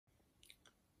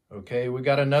Okay, we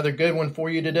got another good one for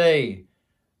you today.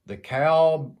 The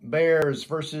Cal Bears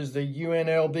versus the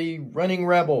UNLV Running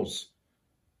Rebels.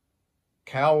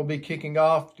 Cal will be kicking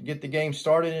off to get the game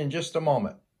started in just a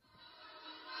moment.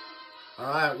 All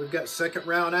right, we've got second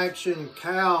round action.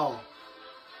 Cal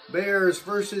Bears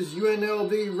versus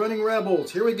UNLV Running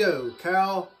Rebels. Here we go.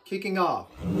 Cal kicking off.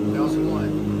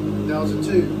 2001,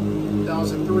 2002,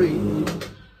 2003.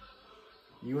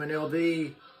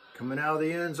 UNLV coming out of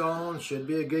the end zone. Should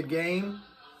be a good game.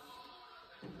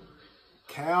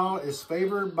 Cal is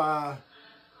favored by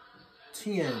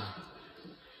 10.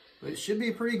 But it should be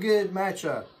a pretty good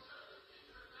matchup.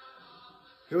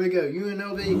 Here we go.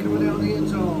 UNLV coming out of the end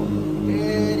zone.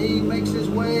 And he makes his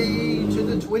way to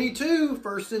the 22.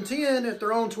 First and 10 at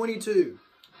their own 22.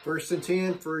 First and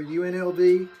 10 for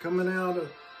UNLV coming out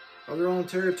of their own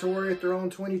territory at their own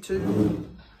 22.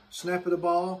 Snap of the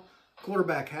ball.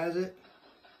 Quarterback has it.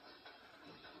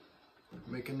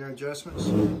 Making their adjustments.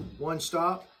 One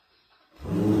stop.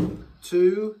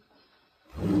 2,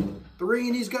 3,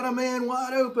 and he's got a man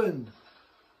wide open.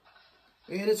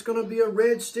 And it's going to be a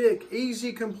red stick.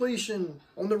 Easy completion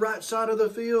on the right side of the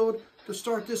field to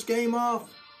start this game off.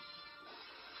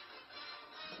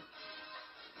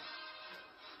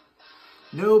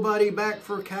 Nobody back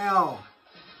for Cal.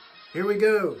 Here we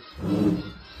go.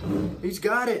 He's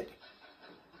got it.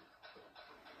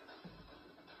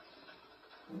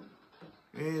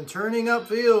 And turning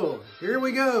upfield. Here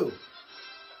we go.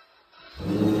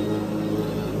 And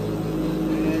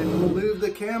we'll move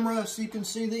the camera so you can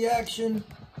see the action.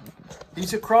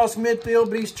 He's across midfield,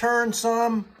 but he's turned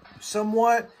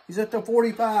somewhat. He's at the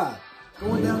 45,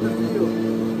 going down the field.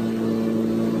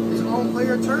 His own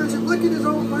player turns and look at his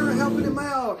own player helping him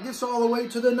out. Gets all the way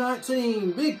to the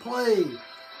 19. Big play.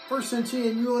 First and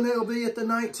 10, UNLV at the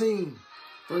 19.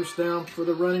 First down for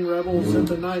the Running Rebels at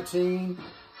the 19.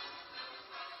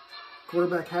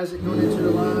 Quarterback has it going into the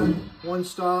line. One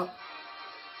stop.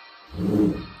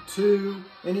 2,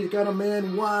 and he's got a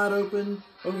man wide open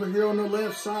over here on the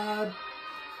left side.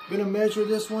 Gonna measure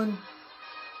this one.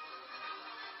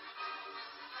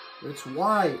 It's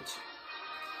white.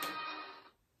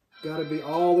 Got to be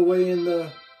all the way in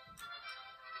the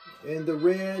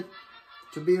red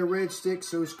to be a red stick,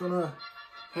 so it's gonna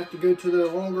have to go to the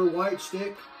longer white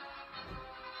stick.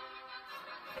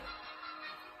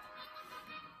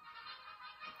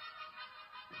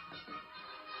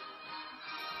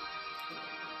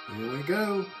 Here we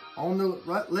go, on the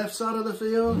left side of the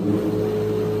field,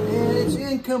 and it's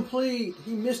incomplete.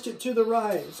 He missed it to the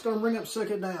right. It's going to bring up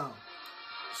second down.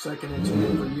 Second and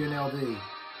 10 for UNLV.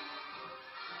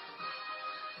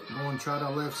 Going to try the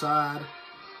left side.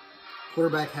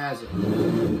 Quarterback has it.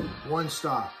 One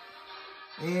stop.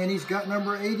 And he's got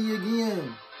number 80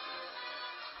 again.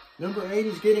 Number 80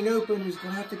 is getting open. He's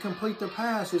going to have to complete the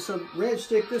pass. It's a red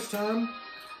stick this time.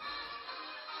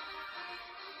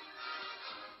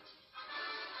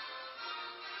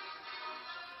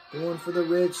 Going for the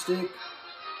red stick.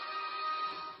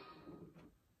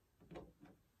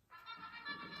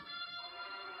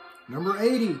 Number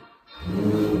 80.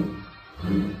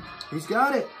 He's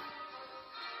got it.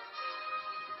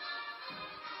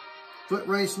 Foot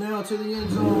race now to the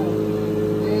end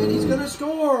zone. And he's going to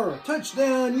score.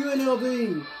 Touchdown,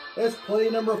 UNLV. That's play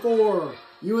number 4.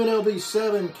 UNLV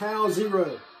 7, Cal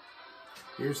 0.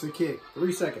 Here's the kick.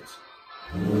 3 seconds.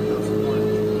 2001,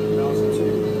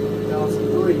 2002,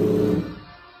 2003.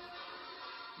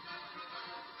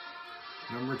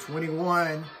 Number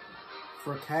 21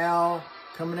 for Cal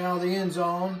coming out of the end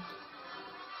zone.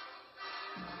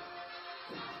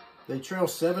 They trail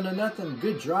 7-0.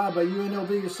 Good drive by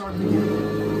UNLV to start the game.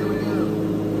 Here we go.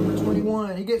 Number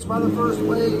 21. He gets by the first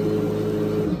wave.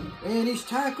 And he's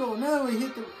tackled. No, he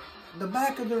hit the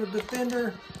back of the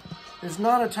defender. There's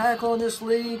not a tackle in this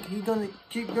league. He's going to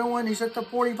keep going. He's at the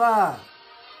 45.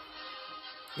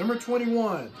 Number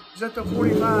 21. He's at the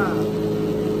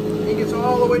 45. He gets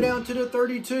all the way down to the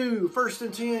 32. First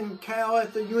and 10. Cal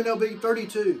at the UNLV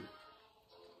 32.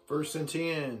 First and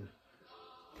 10.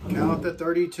 Cal at the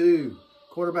 32.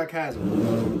 Quarterback has it.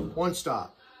 One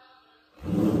stop.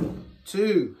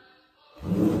 2.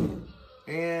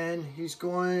 And he's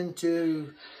going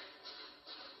to...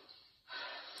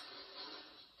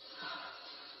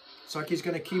 It's like he's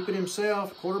going to keep it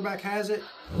himself. Quarterback has it.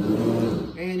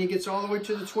 And he gets all the way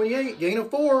to the 28. Gain of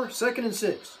 4. Second and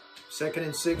 6. Second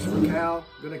and 6 for Cal.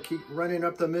 Going to keep running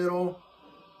up the middle.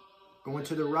 Going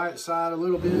to the right side a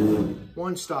little bit.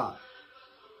 One stop.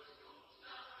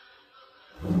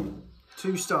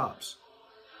 2 stops.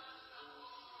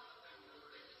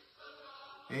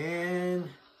 And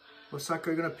looks like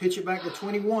they're going to pitch it back to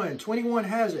 21. 21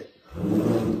 has it.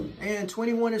 And And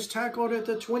 21 is tackled at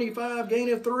the 25,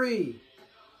 gain of 3.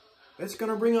 That's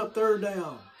going to bring up third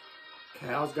down.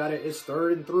 Cal's got it. It's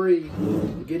 3rd and 3.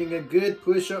 Getting a good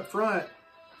push up front.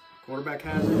 Quarterback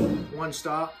has it. 1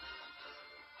 stop.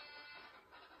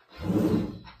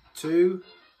 2,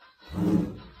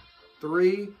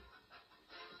 3.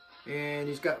 And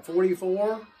he's got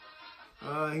 44.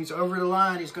 He's over the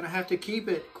line. He's going to have to keep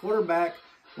it. Quarterback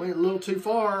went a little too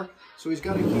far, so he's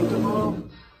got to keep the ball.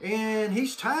 And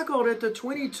he's tackled at the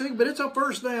 22, but it's a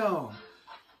first down.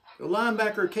 The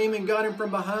linebacker came and got him from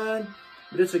behind,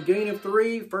 but it's a gain of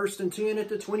 3, 1st and 10 at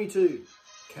the 22.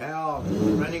 Cal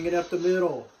running it up the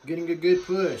middle, getting a good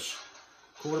push.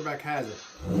 Quarterback has it.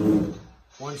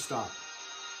 1 stop.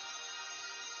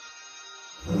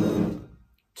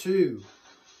 2.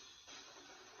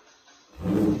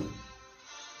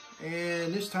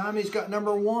 And this time he's got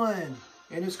number 1,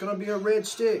 and it's going to be a red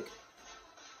stick.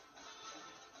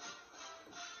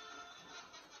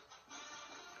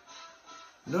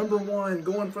 Number 1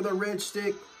 going for the red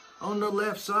stick on the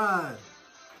left side.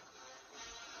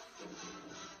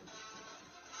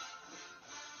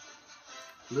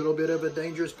 Little bit of a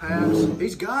dangerous pass.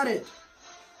 He's got it.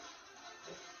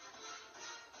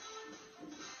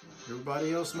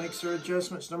 Everybody else makes their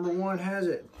adjustments. Number 1 has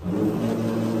it.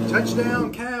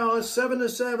 Touchdown, Cal. It's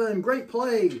 7-7. Great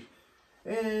play.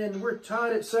 And we're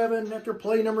tied at 7 after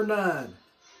play number 9.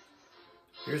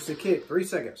 Here's the kick. 3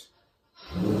 seconds.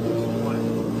 1,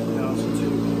 2,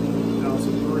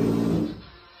 3.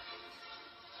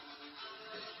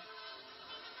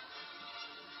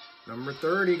 Number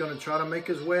 30 going to try to make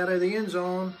his way out of the end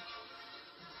zone.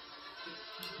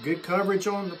 Good coverage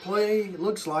on the play. It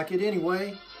looks like it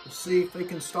anyway. Let's see if they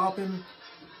can stop him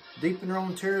deep in their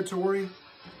own territory.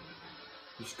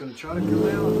 He's going to try to come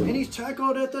out. And he's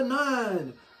tackled at the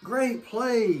 9. Great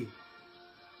play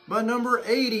by number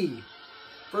 80.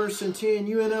 1st and 10.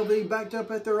 UNLV backed up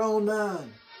at their own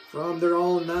 9. From their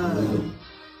own 9.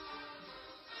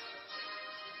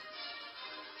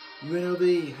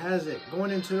 UNLV has it.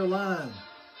 Going into the line.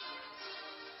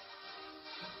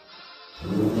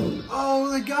 Oh,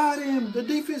 they got him. The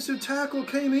defensive tackle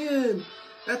came in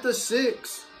at the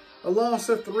 6. A loss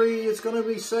of 3. It's going to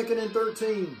be 2nd and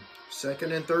 13.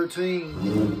 2nd and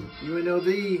 13.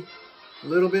 UNLV, a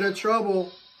little bit of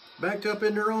trouble. Backed up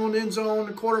in their own end zone.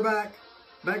 The quarterback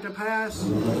back to pass.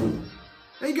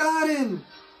 They got him.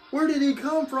 Where did he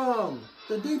come from?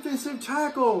 The defensive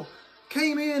tackle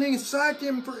came in and sacked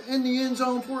him in the end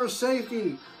zone for a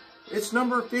safety. It's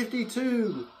number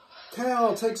 52.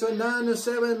 Cal takes a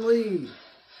 9-7 lead.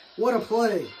 What a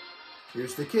play.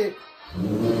 Here's the kick.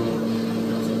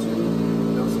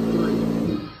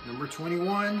 Number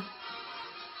 21.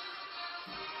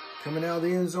 Coming out of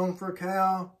the end zone for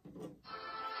Cal.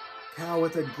 Cal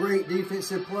with a great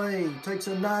defensive play. Takes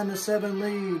a 9-7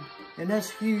 lead. And that's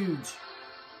huge.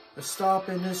 A stop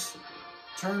in this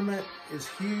tournament is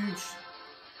huge.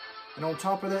 And on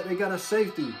top of that, they got a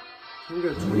safety. Here we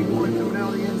go, 21 coming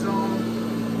out of the end zone.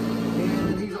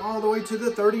 And he's all the way to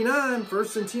the 39.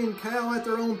 1st and 10, Cal at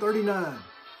their own 39.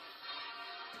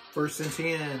 1st and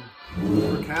 10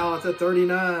 for Cal at the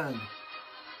 39.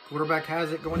 Quarterback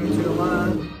has it going into the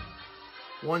line.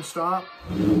 1 stop.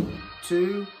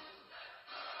 2.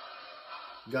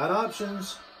 Got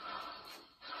options.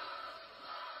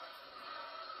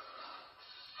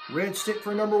 Red stick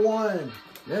for number 1.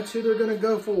 That's who they're going to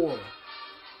go for.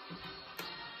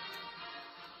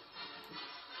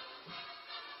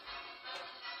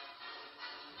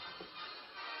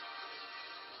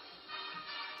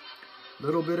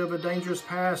 Little bit of a dangerous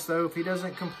pass, though, if he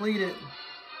doesn't complete it.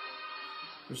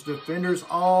 There's defenders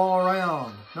all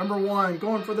around. Number 1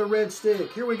 going for the red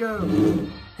stick. Here we go.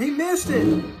 He missed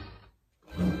it.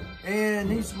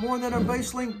 And he's more than a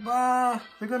base length by.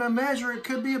 They're going to measure it.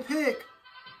 Could be a pick.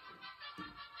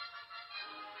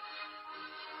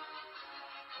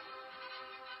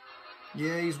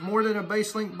 Yeah, he's more than a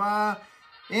base length by.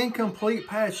 Incomplete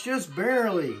pass, just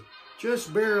barely.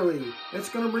 Just barely. That's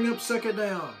going to bring up 2nd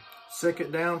down.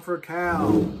 2nd down for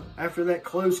Cal. After that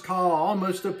close call,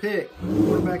 almost a pick.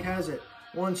 Quarterback has it.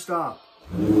 1 stop.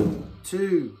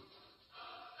 2.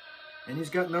 And he's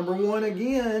got number 1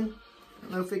 again. I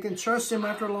don't know if they can trust him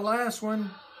after the last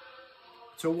one.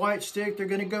 It's a white stick. They're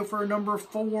going to go for a number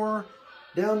 4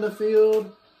 down the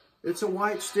field. It's a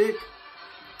white stick.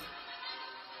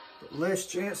 But less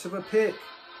chance of a pick.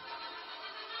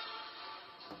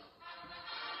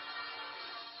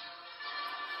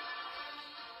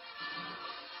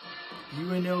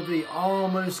 UNLV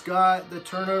almost got the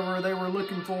turnover they were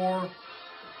looking for.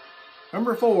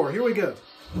 Number 4, here we go.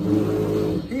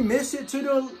 He missed it to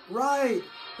the right,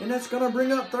 and that's going to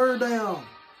bring up 3rd down.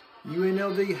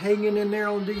 UNLV hanging in there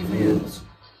on defense.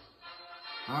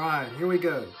 All right, here we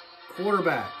go.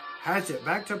 Quarterback has it,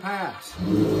 back to pass.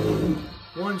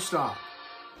 One stop.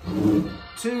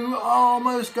 Two,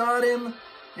 almost got him.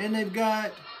 And they've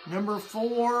got number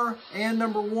 4 and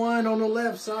number 1 on the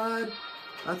left side.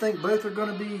 I think both are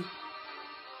going to be,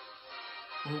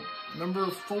 number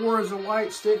 4 is a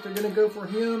white stick. They're going to go for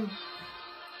him.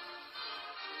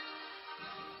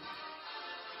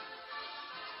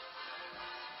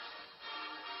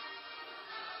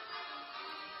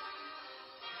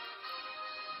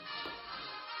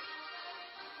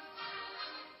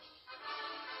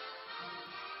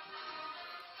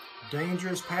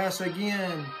 Dangerous pass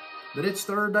again, but it's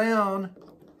 3rd down,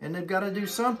 and they've got to do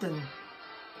something.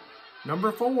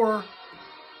 Number 4,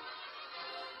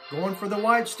 going for the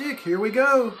white stick. Here we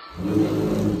go.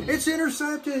 It's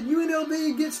intercepted.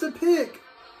 UNLV gets the pick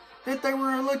that they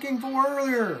were looking for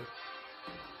earlier,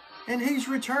 and he's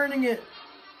returning it,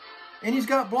 and he's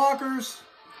got blockers.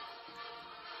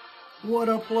 What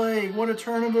a play. What a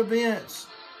turn of events.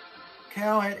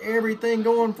 Cal had everything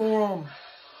going for him.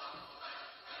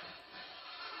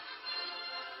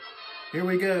 Here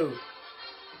we go.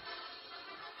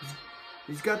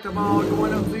 He's got the ball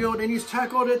going upfield, and he's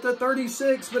tackled at the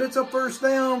 36, but it's a 1st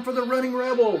down for the running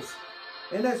Rebels.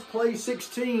 And that's play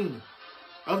 16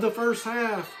 of the first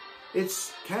half.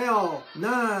 It's Cal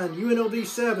 9, UNLV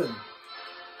 7.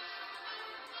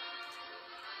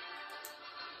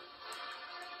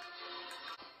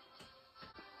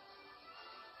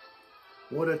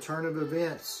 What a turn of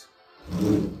events.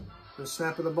 The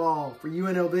snap of the ball for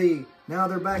UNLV. Now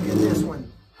they're back in this one.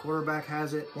 Quarterback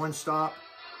has it. 1 stop.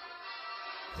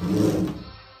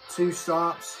 2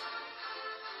 stops.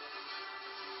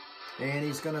 And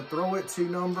he's going to throw it to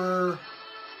number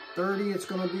 30. It's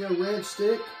going to be a red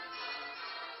stick.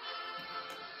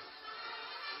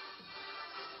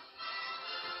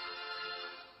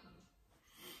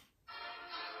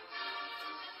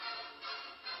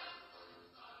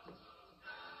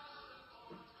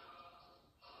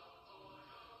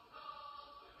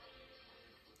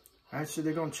 Actually,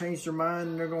 they're going to change their mind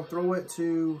and they're going to throw it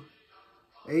to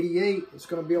 88. It's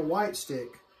going to be a white stick.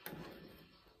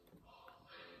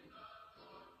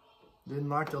 Didn't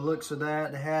like the looks of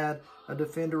that. They had a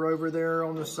defender over there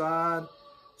on the side.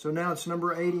 So now it's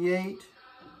number 88.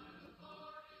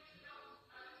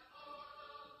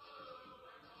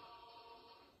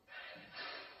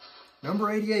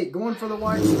 Number 88 going for the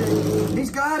white stick.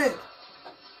 He's got it.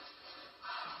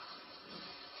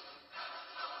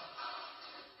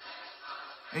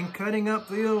 And cutting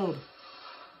upfield,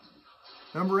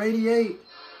 number 88.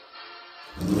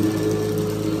 No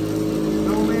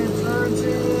man turns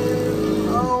in.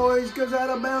 Oh, he goes out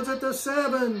of bounds at the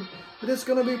 7. But it's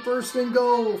going to be 1st and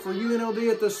goal for UNLV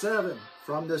at the 7.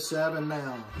 From the 7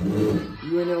 now.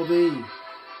 UNLV.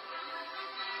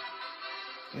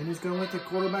 And he's going to let the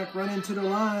quarterback run into the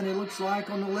line. It looks like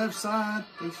on the left side.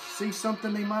 They see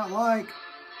something they might like.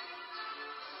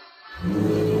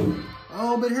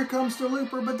 Oh, but here comes the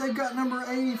looper, but they've got number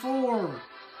 84.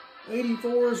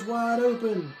 84 is wide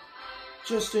open.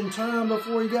 Just in time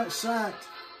before he got sacked.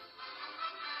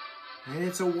 And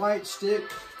it's a white stick.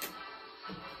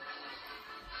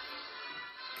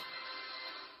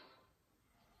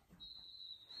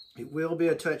 It will be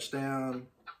a touchdown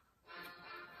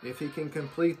if he can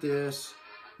complete this.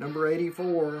 Number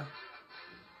 84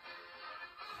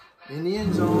 in the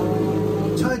end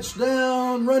zone.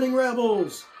 Touchdown, Running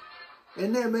Rebels.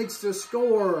 And that makes the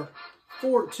score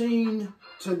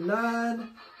 14-9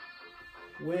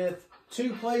 with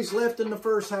 2 plays left in the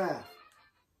first half.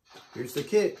 Here's the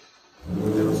kick.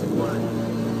 2001,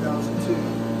 2002,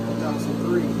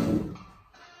 2003.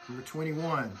 Number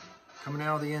 21 coming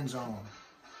out of the end zone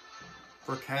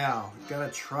for Cal. Got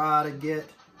to try to get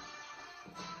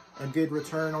a good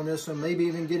return on this one. Maybe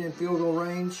even get in field goal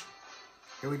range.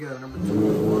 Here we go, number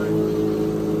 21.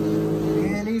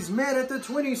 And he's met at the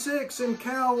 26, and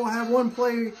Cal will have 1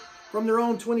 play from their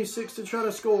own 26 to try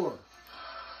to score.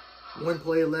 1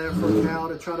 play left for Cal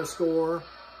to try to score.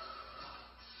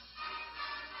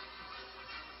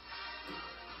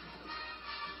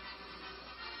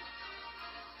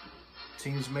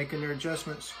 Team's making their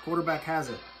adjustments. Quarterback has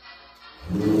it.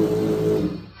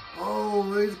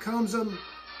 Oh, here comes him.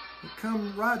 He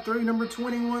come right through number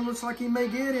 21. Looks like he may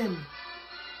get him.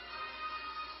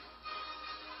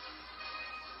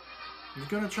 He's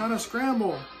going to try to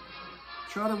scramble.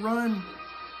 Try to run.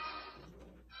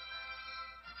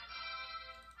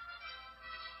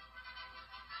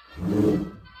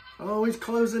 Oh, he's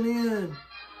closing in.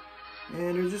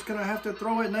 And they're just going to have to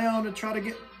throw it now to try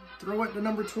to throw it to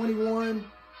number 21.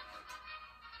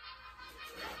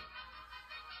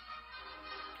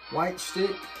 White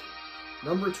stick.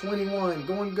 Number 21.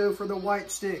 Go for the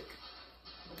white stick.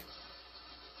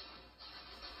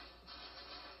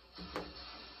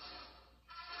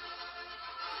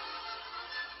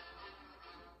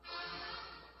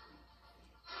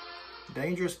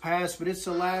 Dangerous pass, but it's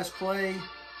the last play.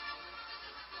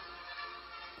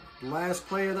 Last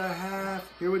play of the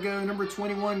half. Here we go. Number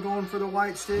 21 going for the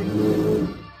white stick.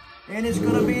 And it's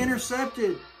going to be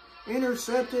intercepted.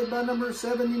 Intercepted by number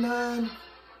 79.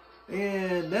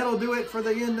 And that'll do it for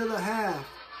the end of the half.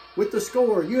 With the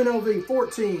score, UNLV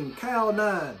 14, Cal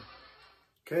 9.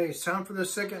 Okay, it's time for the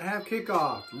second half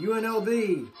kickoff.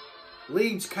 UNLV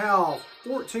leads Cal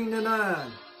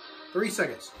 14-9. 3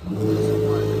 seconds.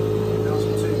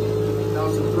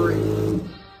 2003.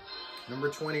 Number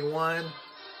 21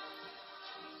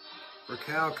 for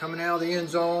Cal coming out of the end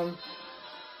zone.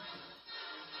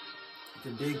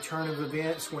 The big turn of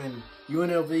events when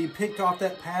UNLV picked off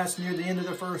that pass near the end of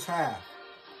the first half.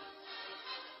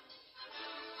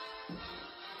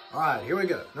 All right, here we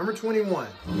go. Number 21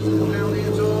 coming out of the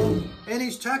end zone, and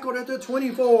he's tackled at the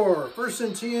 24. 1st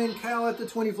and 10, Cal at the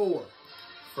 24.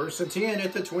 1st and 10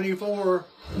 at the 24.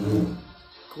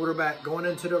 Quarterback going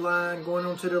into the line, going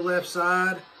onto the left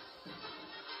side.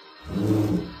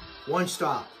 1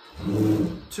 stop.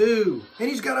 2. And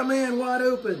he's got a man wide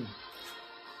open.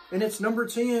 And it's number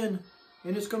 10.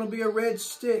 And it's going to be a red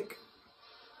stick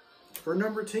for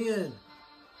number 10.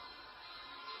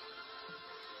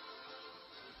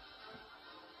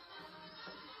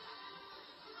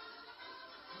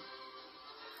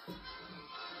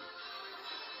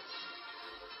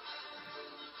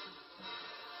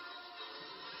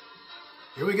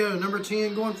 Here we go, number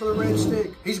 10 going for the red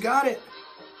stick. He's got it.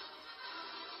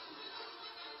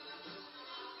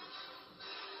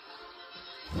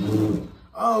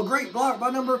 Oh, great block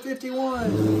by number 51.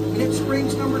 And it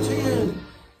springs number 10.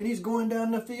 And he's going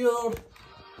down the field.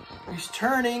 He's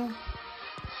turning.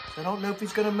 I don't know if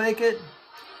he's going to make it.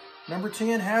 Number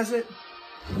 10 has it.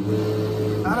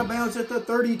 Out of bounds at the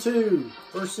 32.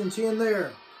 1st and 10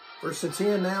 there. 1st and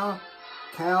 10 now.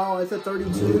 Cal at the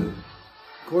 32.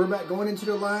 Quarterback going into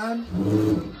the line.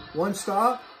 1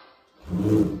 stop.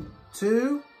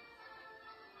 2.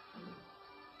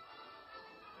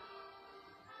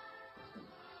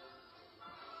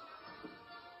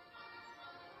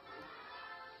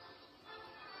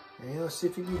 And let's see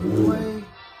if he can get away.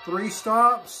 3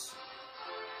 stops.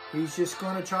 He's just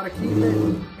going to try to keep it.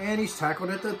 And he's tackled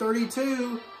at the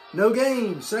 32. No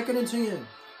gain. 2nd and 10.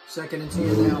 2nd and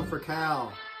 10 now for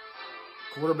Cal.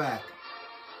 Quarterback.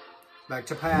 Back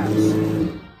to pass.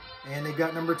 And they've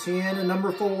got number 10 and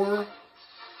number 4.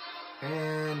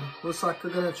 And looks like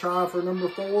they're going to try for number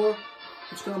 4.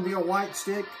 It's going to be a white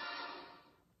stick.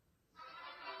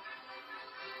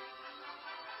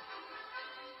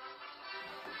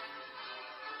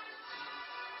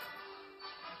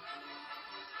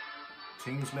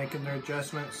 Team's making their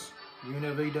adjustments.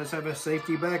 UNLV does have a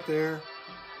safety back there.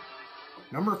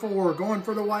 Number 4 going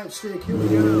for the white stick. Here we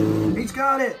go. He's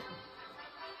got it.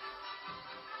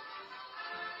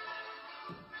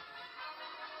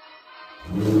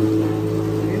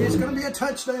 And it's going to be a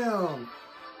touchdown.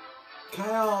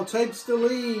 Cal takes the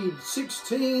lead,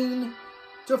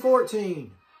 16-14.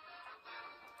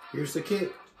 Here's the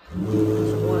kick.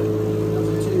 2001,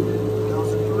 2002,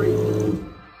 2003.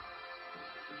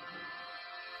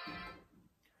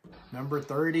 Number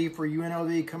 30 for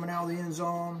UNLV coming out of the end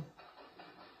zone.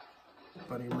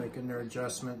 Buddy making their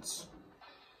adjustments.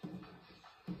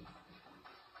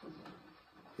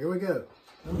 Here we go.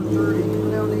 Number 30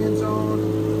 coming out of the end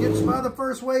zone. Gets by the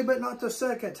first way, but not the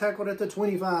second. Tackled at the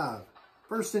 25.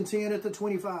 1st and 10 at the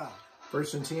 25.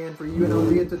 1st and 10 for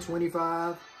UNLV at the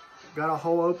 25. Got a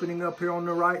hole opening up here on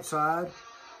the right side.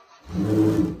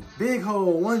 Big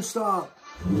hole. 1 stop.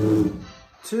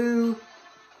 2.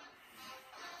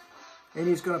 And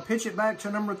he's going to pitch it back to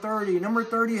number 30. Number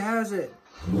 30 has it.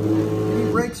 And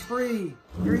he breaks free.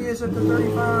 Here he is at the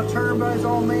 35. Turned by his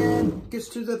own man. Gets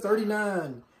to the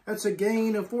 39. That's a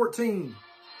gain of 14.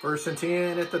 1st and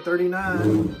 10 at the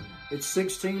 39. It's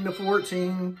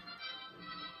 16-14.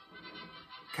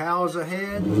 Cal's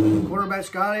ahead. Quarterback's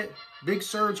got it. Big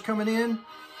surge coming in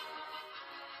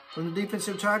from the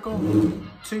defensive tackle.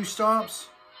 2 stops.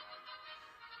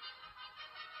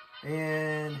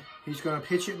 And he's going to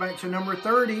pitch it back to number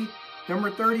 30. Number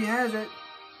 30 has it.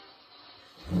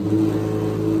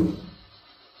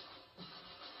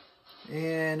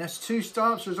 And that's 2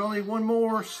 stops. There's only 1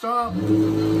 more stop.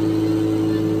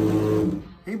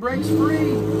 He breaks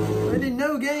free. But in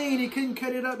no gain. He couldn't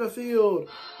cut it up the field.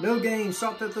 No gain.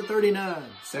 Stopped at the 39.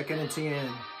 2nd and 10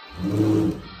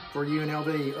 for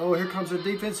UNLV. Oh, here comes a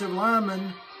defensive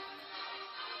lineman.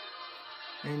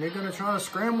 And they're going to try to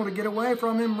scramble to get away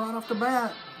from him right off the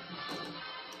bat.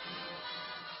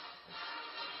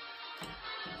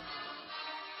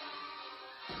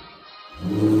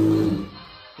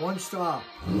 One stop.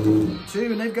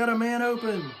 Two, and they've got a man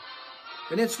open.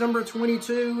 And it's number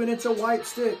 22, and it's a white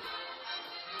stick.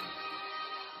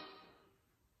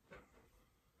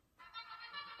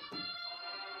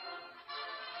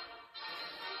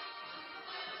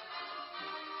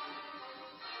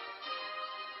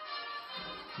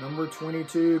 Number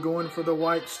 22 going for the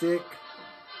white stick.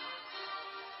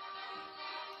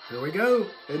 Here we go.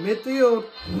 In midfield.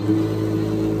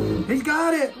 He's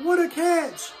got it. What a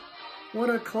catch. What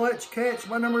a clutch catch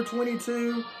by number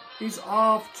 22. He's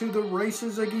off to the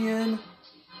races again.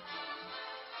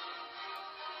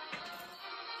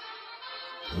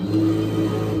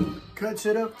 Cuts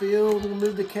it upfield. We'll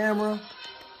move the camera.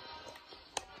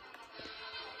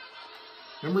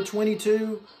 Number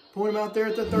 22. Point him out there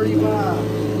at the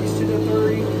 35. He's to the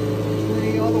 30,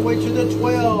 20, all the way to the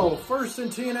 12. First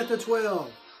and 10 at the 12.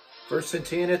 First and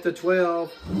 10 at the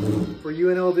 12 for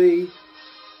UNLV.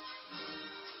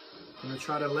 Going to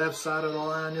try the left side of the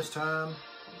line this time.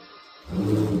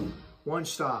 One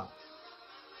stop.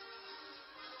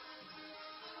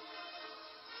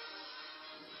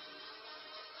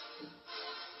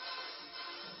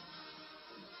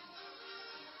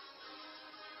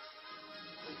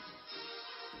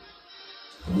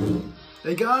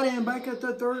 They got him back at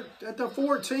the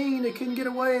 14. They couldn't get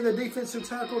away. The defensive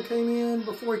tackle came in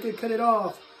before he could cut it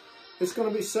off. It's going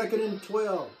to be 2nd and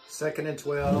 12. 2nd and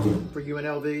 12 for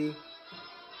UNLV.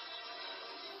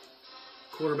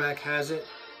 Quarterback has it.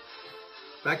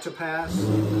 Back to pass.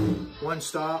 One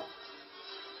stop.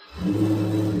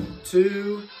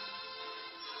 Two.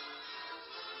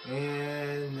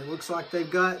 And it looks like they've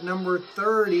got number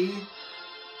 30.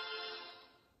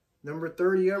 Number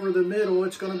 30 over the middle.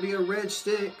 It's going to be a red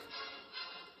stick.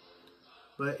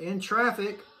 But in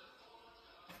traffic.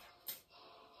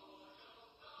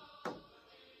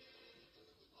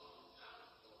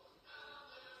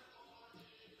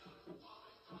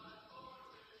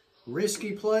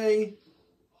 Risky play.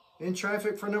 In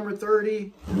traffic for number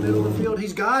 30. In the middle of the field.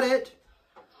 He's got it.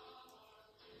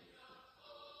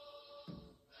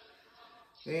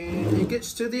 And he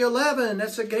gets to the 11.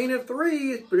 That's a gain of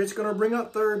 3, but it's going to bring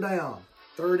up 3rd down.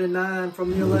 3rd and 9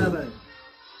 from the 11.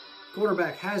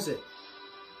 Quarterback has it.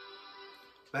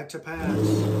 Back to pass.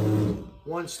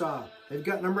 One stop. They've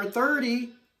got number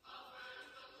 30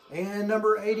 and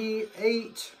number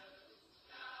 88.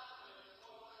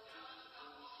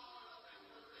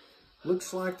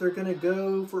 Looks like they're going to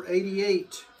go for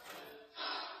 88.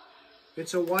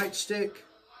 It's a white stick.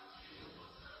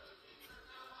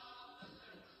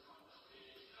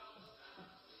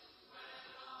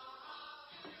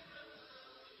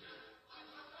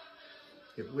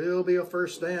 It will be a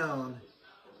first down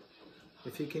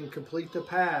if he can complete the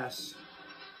pass.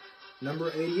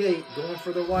 Number 88 going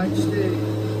for the white stick.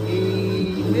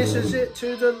 He misses it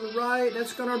to the right.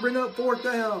 That's going to bring up 4th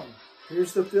down.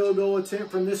 Here's the field goal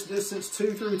attempt from this distance.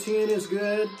 2 through 10 is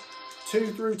good.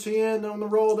 2 through 10 on the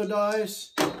roll of the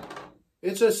dice.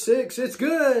 It's a 6. It's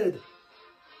good.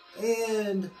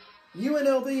 And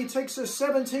UNLV takes a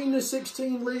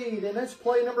 17-16 lead. And that's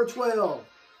play number 12.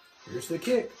 Here's the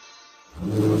kick.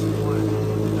 2001,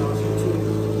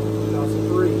 2002,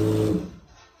 2003.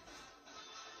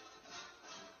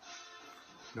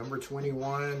 Number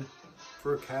 21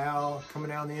 for Cal coming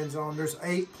down the end zone. There's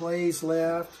 8 plays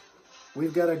left.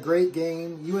 We've got a great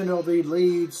game. UNLV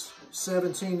leads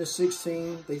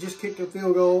 17-16. They just kicked a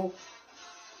field goal.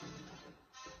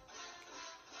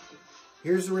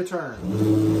 Here's the return.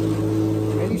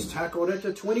 And he's tackled at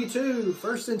the 22.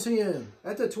 1st and 10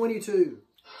 at the 22.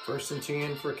 1st and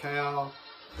 10 for Cal.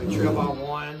 They trail by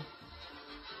 1.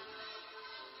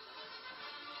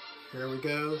 Here we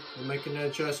go. We're making the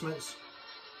adjustments.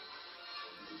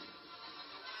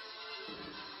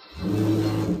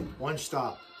 One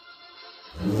stop.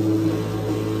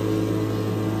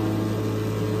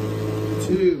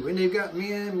 2. And they've got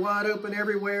men wide open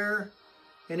everywhere.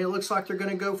 And it looks like they're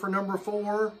going to go for number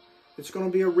 4. It's going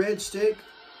to be a red stick.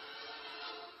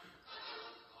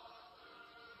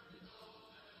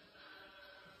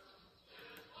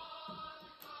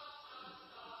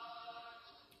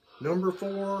 Number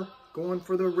 4 going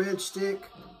for the red stick.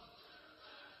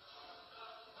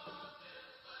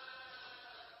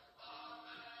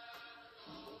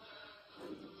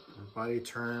 Everybody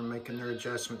turn, making their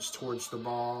adjustments towards the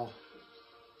ball.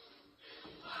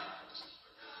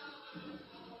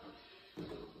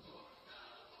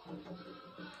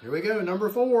 Here we go, number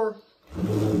 4.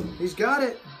 He's got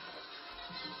it.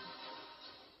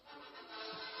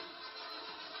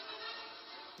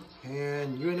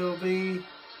 And UNLV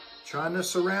trying to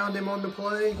surround him on the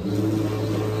play.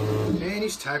 And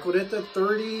he's tackled at the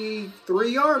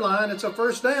 33-yard line. It's a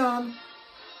first down.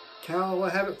 Cal will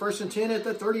have it 1st and 10 at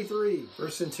the 33.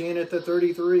 1st and 10 at the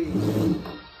 33.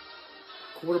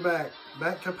 Quarterback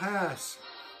back to pass.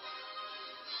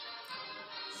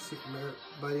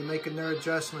 Everybody making their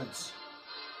adjustments.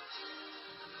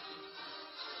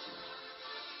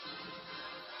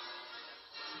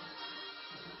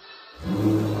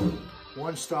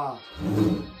 One stop.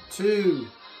 2.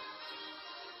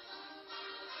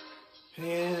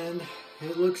 And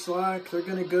it looks like they're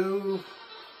going to go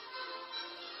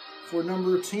for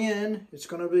number 10. It's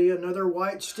going to be another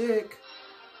white stick.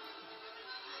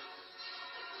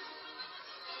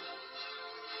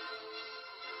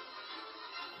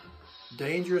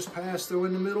 Dangerous pass though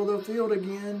in the middle of the field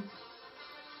again.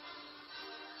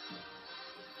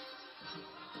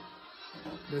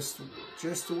 Just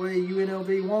the way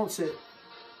UNLV wants it.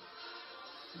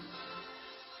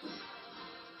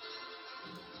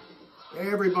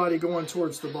 Everybody going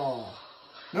towards the ball.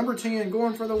 Number 10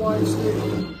 going for the white stick.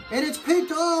 And it's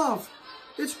picked off.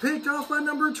 It's picked off by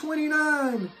number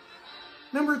 29.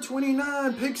 Number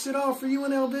 29 picks it off for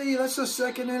UNLV. That's the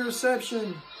 2nd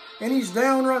interception. And he's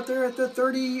down right there at the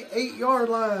 38-yard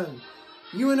line.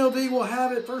 UNLV will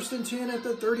have it 1st and 10 at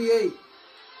the 38.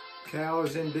 Cal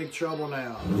is in big trouble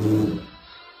now.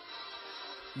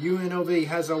 UNLV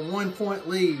has a 1-point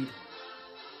lead.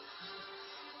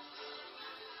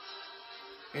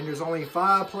 And there's only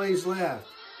 5 plays left.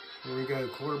 Here we go.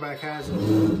 Quarterback has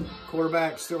it.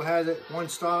 Quarterback still has it. 1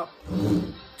 stop.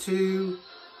 2.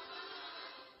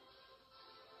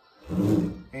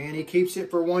 And he keeps it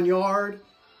for 1 yard.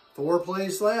 4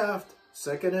 plays left.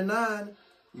 2nd and 9.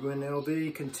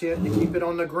 UNLV content to keep it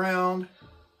on the ground.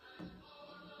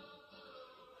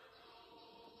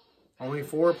 Only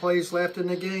 4 plays left in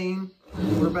the game.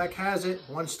 Quarterback has it.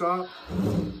 1 stop.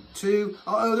 2.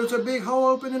 Uh-oh, there's a big hole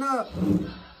opening up.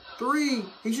 3.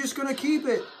 He's just going to keep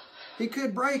it. He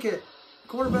could break it.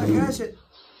 Quarterback has it.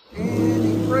 And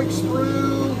he breaks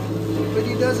through. But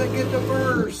he doesn't get the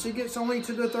first. He gets only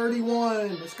to the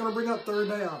 31. It's going to bring up 3rd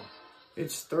down.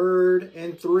 It's 3rd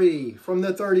and 3 from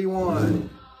the 31.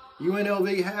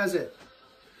 UNLV has it.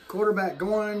 Quarterback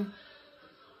going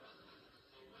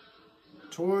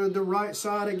toward the right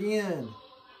side again.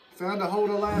 Found a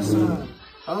holder last time.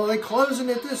 Oh, they're closing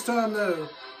it this time though.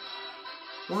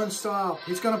 1 stop.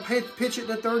 He's going to pitch it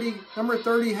to 30. Number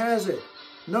 30 has it.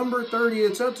 Number 30,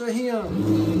 it's up to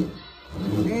him.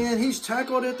 And he's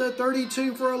tackled at the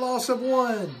 32 for a loss of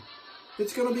 1.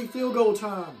 It's going to be field goal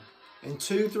time. And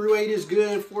 2 through 8 is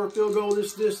good for a field goal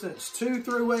this distance. 2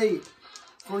 through 8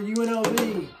 for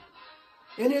UNLV.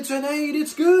 And it's an 8.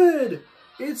 It's good.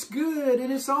 It's good.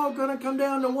 And it's all going to come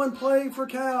down to 1 play for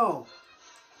Cal.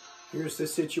 Here's the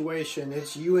situation.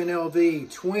 It's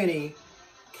UNLV 20,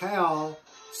 Cal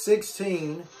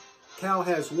 16. Cal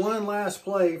has 1 last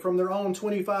play from their own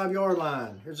 25-yard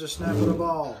line. Here's a snap of the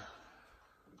ball.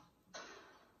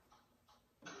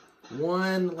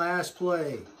 1 last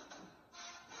play.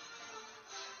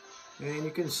 And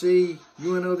you can see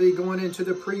UNLV going into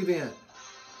the prevent.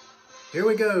 Here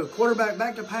we go. Quarterback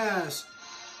back to pass.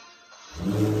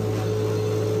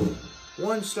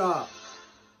 1 stop.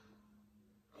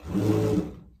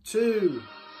 2.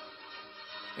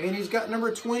 And he's got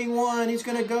number 21. He's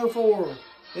going to go for.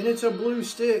 And it's a blue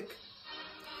stick.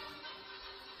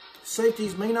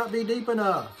 Safeties may not be deep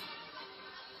enough.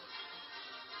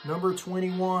 Number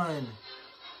 21.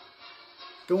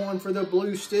 Going for the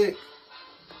blue stick.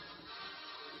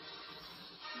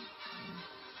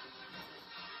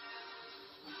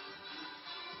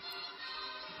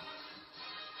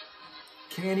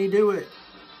 Can he do it?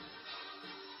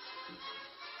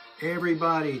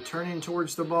 Everybody turning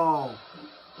towards the ball,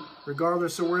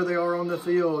 regardless of where they are on the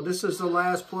field. This is the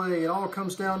last play. It all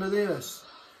comes down to this.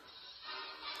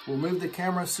 We'll move the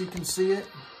camera so you can see it.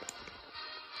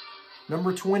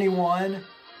 Number 21,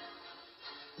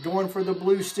 going for the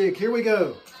blue stick. Here we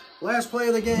go. Last play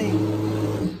of the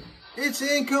game. It's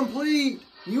incomplete.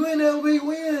 UNLV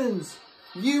wins.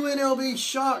 UNLV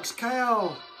shocks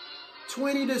Cal.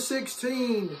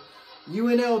 20-16.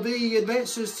 UNLV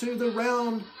advances to the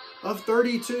round of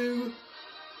 32.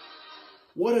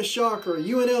 What a shocker.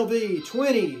 UNLV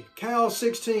 20, Cal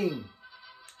 16.